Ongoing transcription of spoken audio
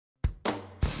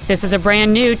This is a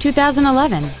brand new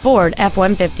 2011 Ford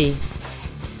F-150.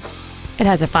 It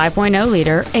has a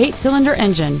 5.0-liter 8-cylinder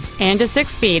engine and a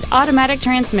 6-speed automatic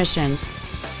transmission.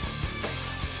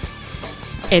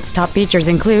 Its top features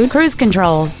include cruise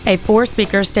control, a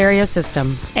 4-speaker stereo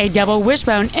system, a double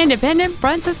wishbone independent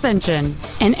front suspension,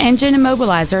 an engine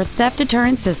immobilizer theft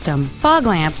deterrent system, fog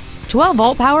lamps,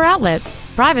 12-volt power outlets,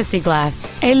 privacy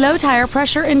glass, a low tire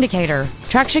pressure indicator,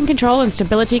 traction control and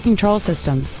stability control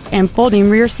systems, and folding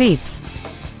rear seats.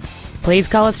 Please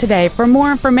call us today for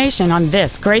more information on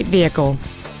this great vehicle.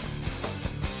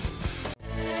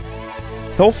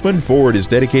 Helfman Ford is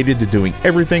dedicated to doing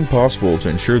everything possible to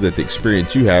ensure that the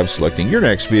experience you have selecting your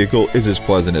next vehicle is as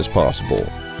pleasant as possible.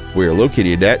 We are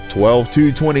located at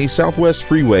 12220 Southwest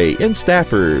Freeway in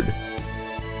Stafford.